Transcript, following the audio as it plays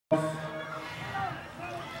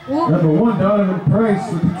Number 1, Donovan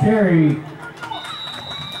Price with the carry.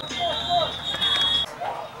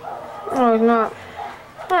 Oh, he's not.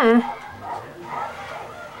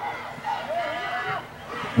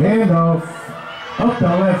 Handoff up the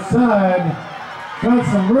left side. Got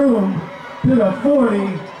some room to the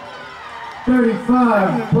 40.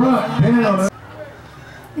 35 brought down.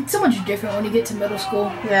 It's so much different when you get to middle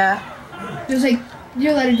school. Yeah. There's like,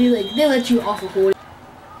 you're allowed to do like, they let you off of 40.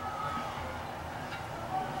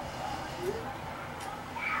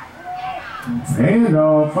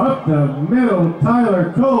 Handoff up the middle.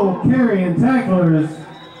 Tyler Cole carrying tacklers.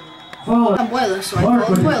 Followed Clark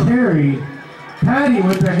with the carry. Patty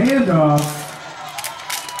with the handoff.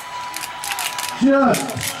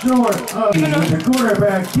 Just short of the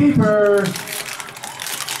quarterback keeper.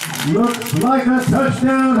 Looks like a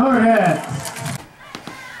touchdown, Hardhats.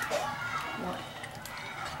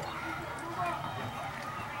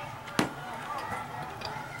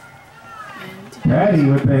 Patty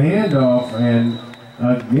with the handoff, and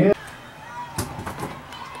again.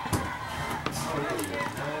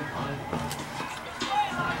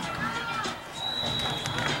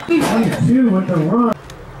 Two with the run.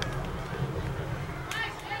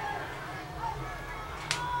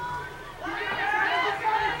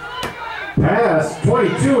 Pass,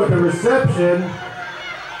 22 with the reception.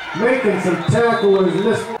 Making some tackles.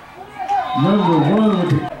 This number 1 with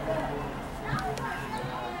the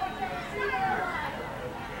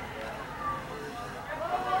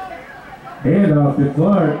handoff to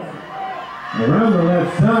Clark. Around the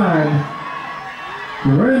left side.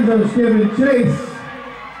 Lorenzo's giving chase.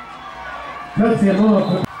 Cuts him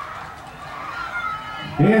off.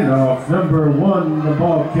 Handoff, number 1, the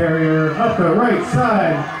ball carrier, up the right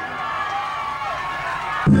side.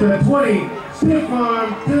 To the 20, stiff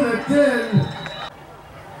arm to the 10.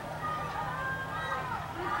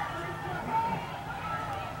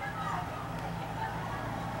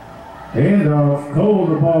 Handoff, Cole,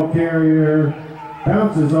 the ball carrier,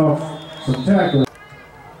 bounces off some tackles.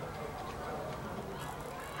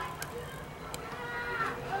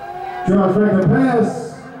 Draws back the pass.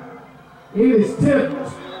 It is tipped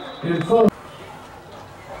and falls.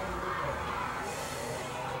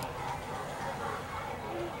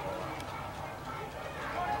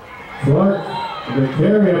 Clark, the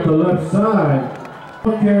carry up the left side.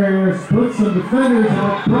 Ball carrier splits some defenders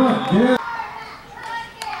and brought down.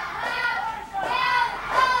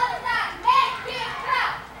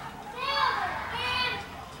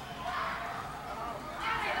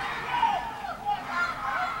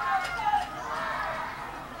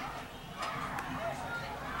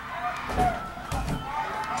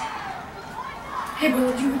 Hey,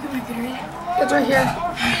 bro, did you look at my computer? It's right here.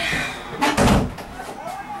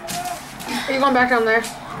 Are you going back down there?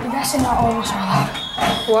 The guy said not all of us are allowed.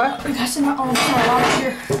 What? The guy said not all of us are allowed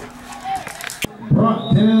here.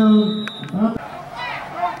 Brought down.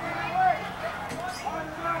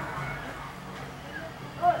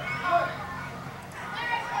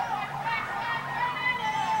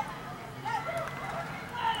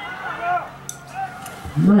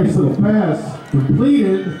 Nice little pass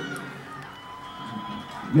completed.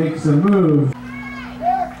 Makes a move.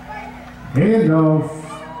 Handoff.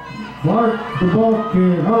 Clark, the ball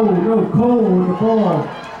carrier. Oh no, Cole with the ball.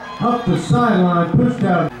 Up the sideline, pushed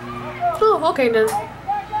out. Oh, okay then.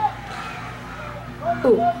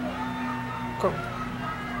 Ooh. Cool.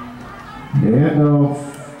 Handoff.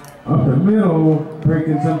 Up the middle,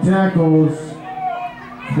 breaking some tackles.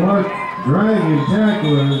 Clark dragging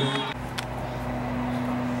tacklers.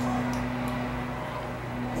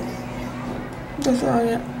 That's not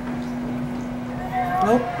it.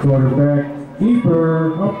 Nope. Quarterback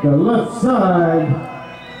keeper up the left side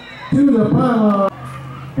to the pylon.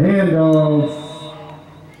 Handoff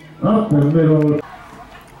up the middle.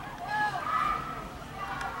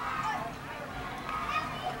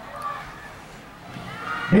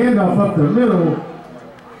 Handoff up the middle,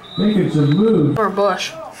 making some moves. Or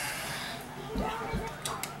Bush.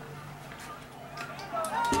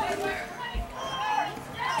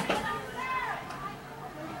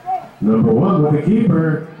 Number 1 with the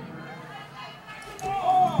keeper.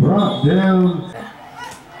 Brought down.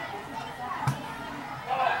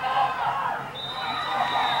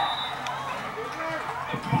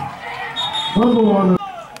 Fumble on the.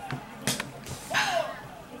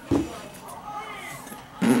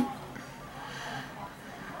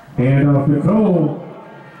 Handoff to Cole.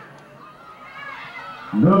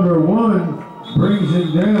 Number 1 brings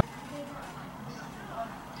it down.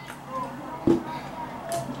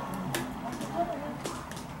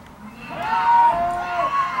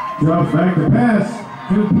 Drops back the pass,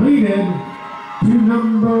 completed to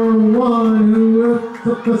number 1 who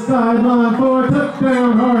up the sideline for a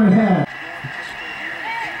touchdown, Hardhats.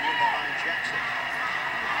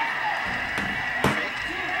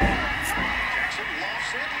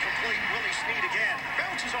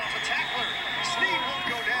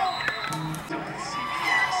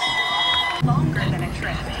 Longer than a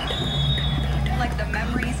trip, like the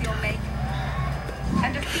memories you'll make,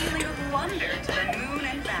 and a feeling of wonder to the moon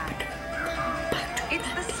and back. It's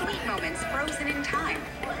the sweet moments frozen in time,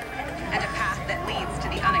 and a path that leads to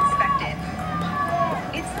the unexpected.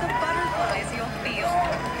 It's the butterflies you'll feel,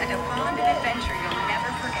 and a bond of adventure you'll never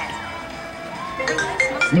forget.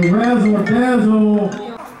 The razzle dazzle.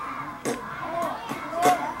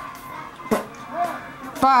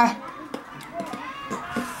 Bye.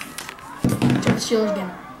 Check the Steelers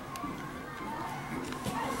game.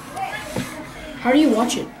 How do you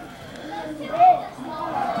watch it?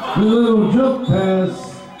 The little jump pass.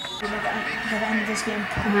 By the end of this game.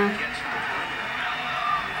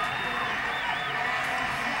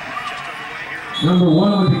 Number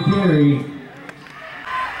 1 with the carry.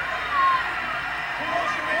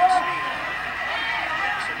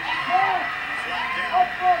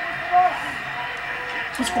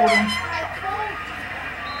 It's holding.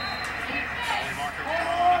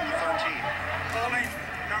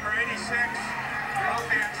 Number 86,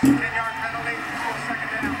 offense, 10-yard penalty, second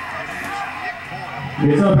down.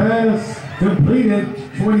 It's a pass completed.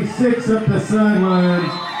 26 up the sideline.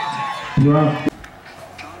 Drop.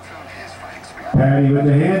 Patty with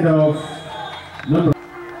the handoff.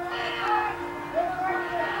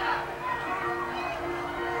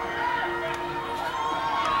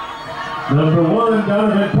 Number 1,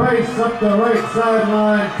 Donovan Price up the right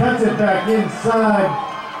sideline, cuts it back inside.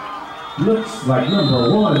 Looks like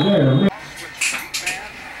number 1 there.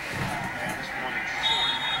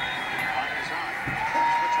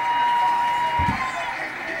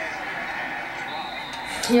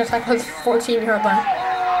 He attacked his 14-yard line.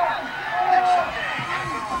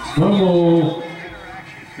 Fumble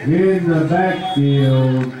in the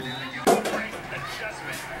backfield.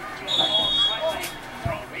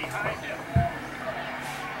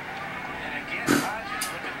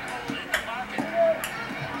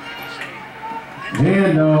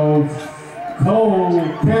 Handoff. Cole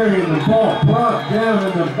carrying the ball, brought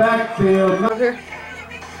down in the backfield.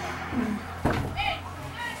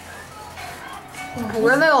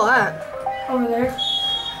 Where are they all at? Over there?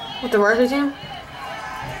 With the varsity team?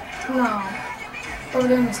 No. Over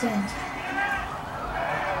there in the stands.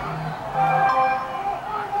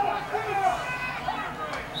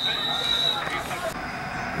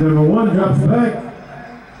 Number 1 drops back.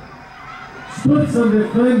 Split some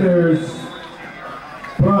defenders.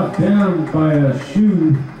 Brought down by a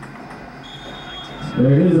shoe.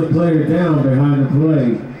 There is a player down behind the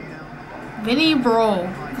play. Vinny Brohl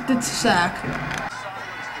with the sack.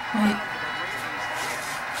 Wait.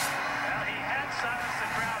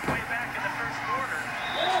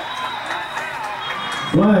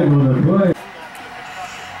 Flag on the play.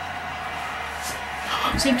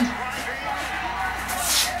 Safety.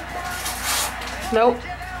 Nope.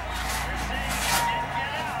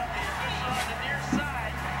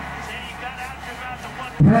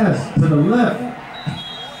 Pass to the left.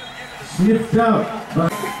 Sniffed out.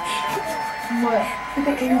 What? Look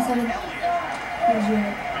at 87. Here's your.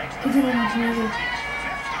 He's in the music.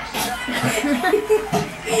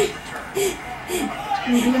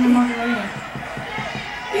 He's in the market right now.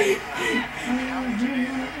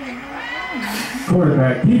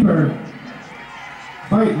 Quarterback keeper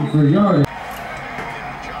fighting for yardage.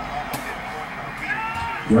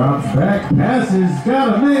 Drops back, passes, got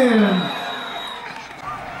a man.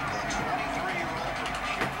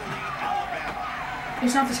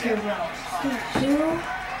 It's not the scary route.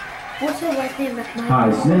 What's the right name?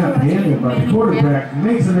 High snap handed by the quarterback,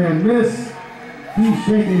 makes a man miss. He's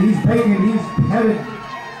shaking, he's banging, he's headed.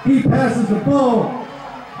 He passes the ball.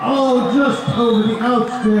 Oh, just over the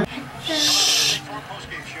outstretch.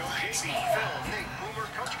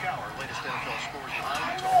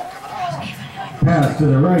 Pass to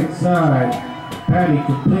the right side. Patty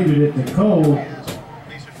completed it to Cole.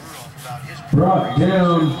 Brought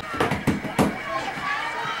down.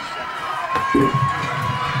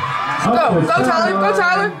 Go, Tyler, go,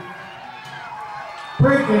 Tyler.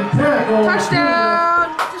 Breaking tackle. Touchdown.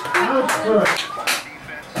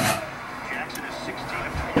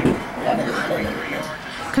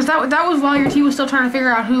 Because that was while your team was still trying to figure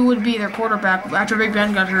out who would be their quarterback after Big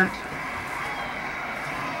Ben got hurt.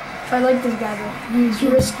 I like this guy though. He's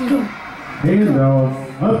risky.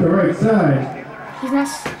 Handoff up the right side. He's not.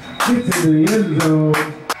 Gets into the end zone.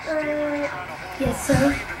 Yes,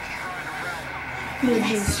 sir.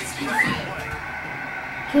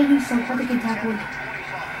 Katie so hard to get tackled.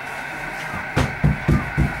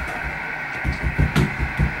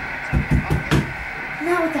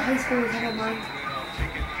 Not with the high schoolers, I don't mind.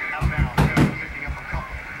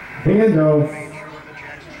 Handoff.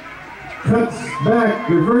 Cuts back,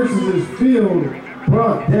 reverses his field,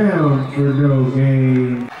 brought down for no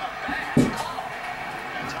gain.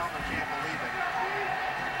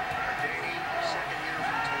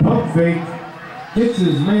 Pump fake, gets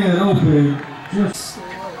his man open, just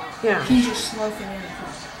He's just slow for him.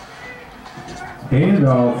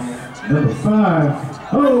 handoff, number 5.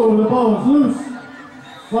 Oh, the ball's loose,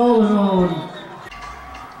 falling on.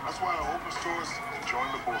 That's why I open stores and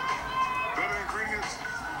join the board. Better ingredients,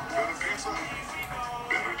 better pizza,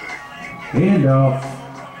 better day. Handoff,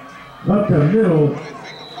 up the middle. I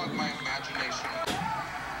think of what my imagination.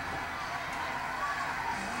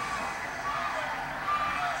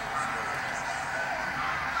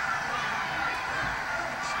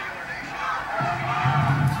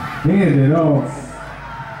 Handed off.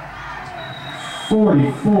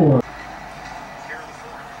 44.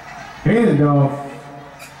 Handoff.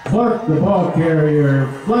 Clark, the ball carrier.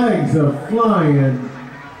 Flags are flying.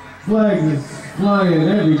 Flags is flying in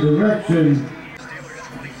every direction.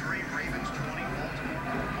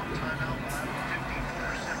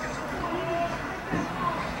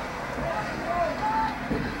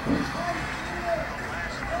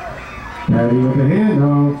 Patty with the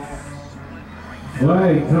handoff.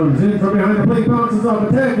 Flag comes in from behind the plate, bounces off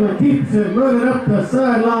a tackler, keeps it running up the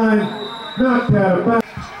sideline, knocked out of bounds.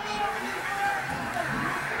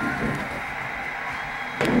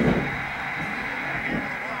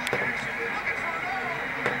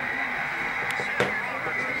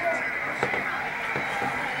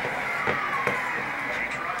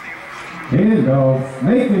 Handoff,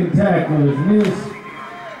 making tacklers miss,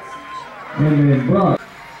 and then blocked.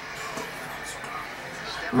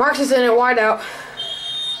 Marks is in it wide out.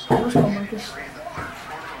 Let's go, Marcus.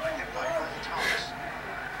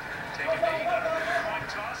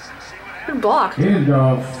 Good block.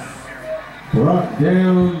 Handoff, brought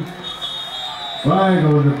down, flag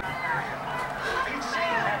on the.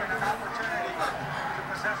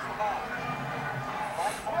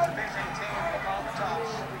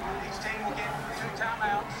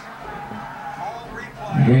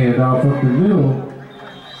 Handoff up the middle.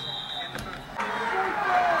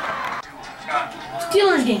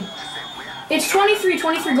 Steelers game. It's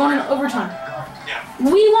 23-23 going in overtime.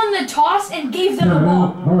 We won the toss and gave them the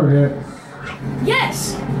ball. Hardhats.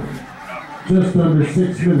 Yes. Just under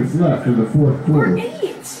 6 minutes left in the fourth We're quarter.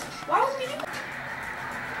 idiots. Why would we do that?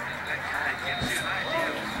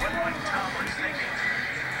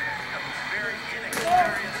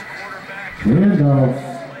 Handoff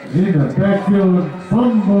in the backfield,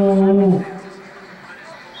 fumble.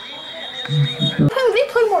 They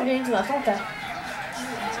play more games than us, don't they?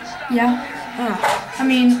 Yeah. I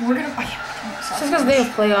mean, we're gonna. It's just because they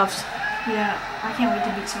have playoffs. Yeah, I can't wait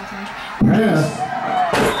to beat Southland. Pass.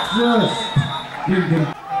 Just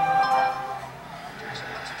incomplete.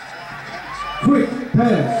 Quick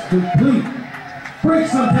pass, complete.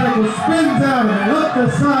 Breaks some tackle, spins out of it, up the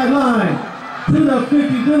sideline, to the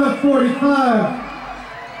 50, to the 45.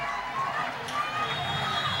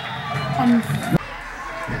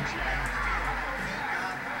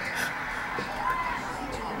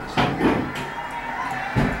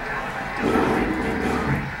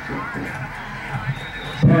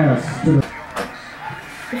 Pass to the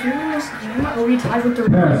If you're not already tied with the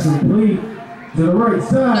pass, complete to the right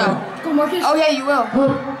side. No. Go, Marcus. Oh yeah, you will. Up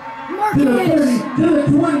to the 30, to the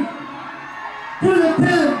 20, to the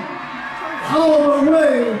 10, all the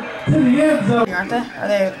way to the end zone. Aren't they? Are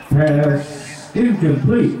they? Pass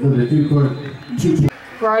incomplete for the two-point.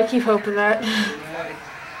 Bro, I keep hoping that.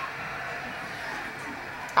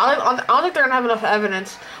 I don't think they're gonna have enough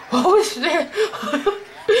evidence. What was there?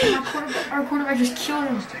 Our quarterback just killed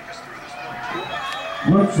him.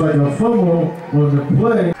 Looks like a fumble on the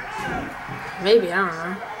play. Maybe, I don't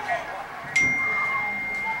know.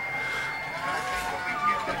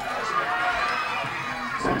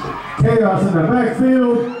 Chaos in the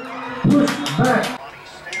backfield. Pushed back.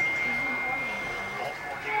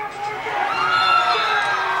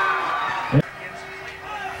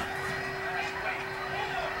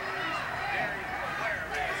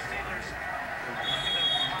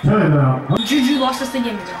 Timeout. Juju lost us the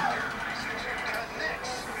game again.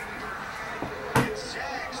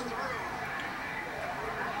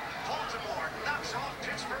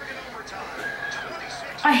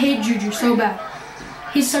 I hate Juju so bad.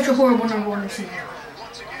 He's such a horrible number 1 receiver.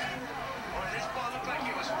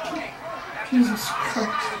 Jesus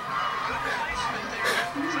Christ.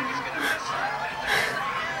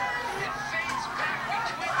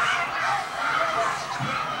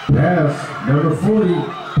 Pass, number 40,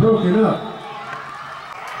 broken up.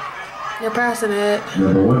 You're passing it.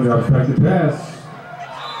 Number 1 drops back to pass.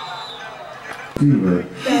 Receiver.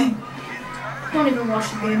 Don't even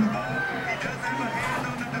watch the game.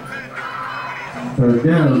 Third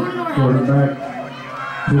down, quarterback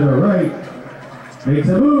to the right. Makes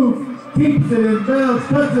a move, keeps it in bounds,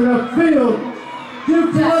 cuts it upfield.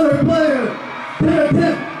 Shoots another player. To the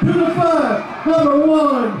 10, to the 5. Number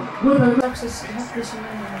 1 with a...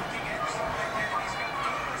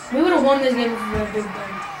 We would have won this game if we had a big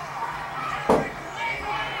game.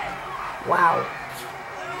 Wow.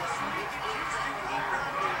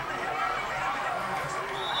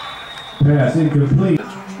 Pass incomplete.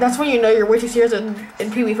 That's when you know you're way too serious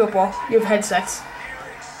in Pee Wee football. You have headsets.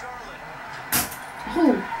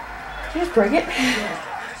 Who? Did you just break it? Yeah.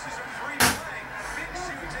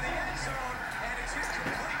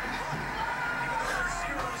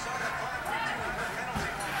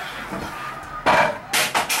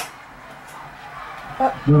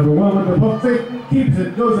 Number 1 with the pump fake, keeps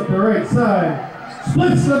it, goes up the right side,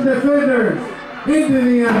 splits some defenders into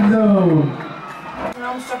the end zone.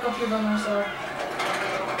 Now I'm stuck up here by myself.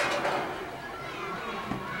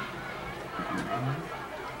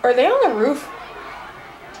 Are they on the roof?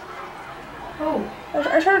 Oh.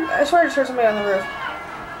 I swear I just heard somebody on the roof.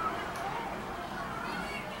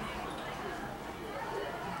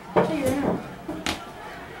 Figure it out.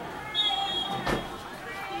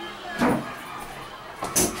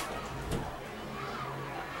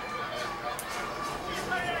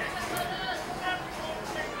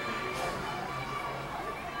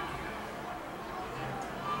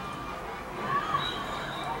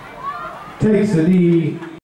 Takes the knee,